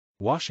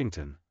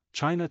Washington,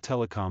 China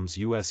Telecom's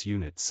U.S.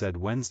 unit said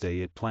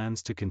Wednesday it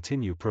plans to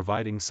continue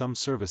providing some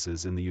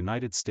services in the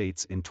United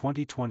States in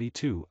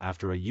 2022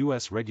 after a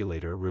U.S.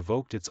 regulator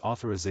revoked its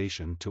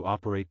authorization to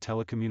operate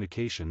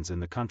telecommunications in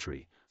the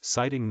country,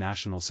 citing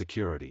national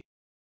security.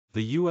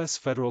 The U.S.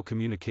 Federal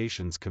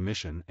Communications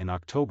Commission in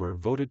October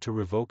voted to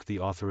revoke the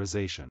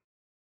authorization.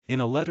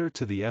 In a letter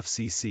to the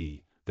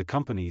FCC, the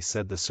company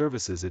said the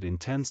services it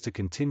intends to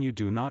continue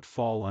do not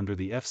fall under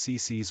the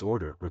FCC's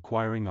order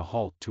requiring a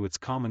halt to its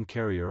common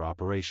carrier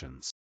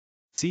operations.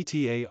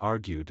 CTA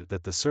argued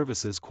that the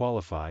services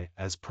qualify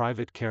as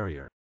private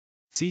carrier.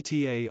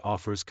 CTA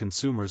offers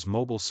consumers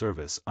mobile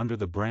service under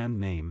the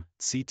brand name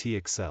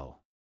CTExcel.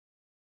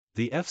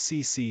 The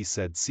FCC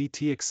said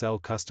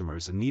CTExcel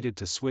customers needed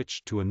to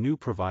switch to a new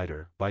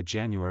provider by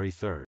January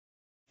 3.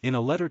 In a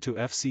letter to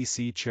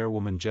FCC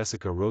Chairwoman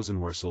Jessica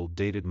Rosenworcel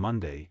dated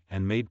Monday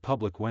and made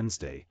public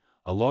Wednesday,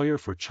 a lawyer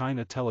for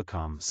China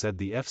Telecom said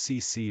the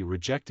FCC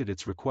rejected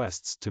its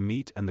requests to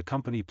meet and the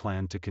company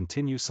planned to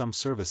continue some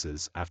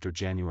services after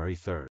January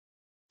 3.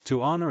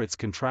 To honor its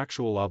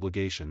contractual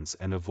obligations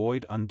and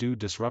avoid undue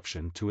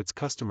disruption to its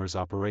customers'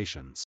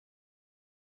 operations.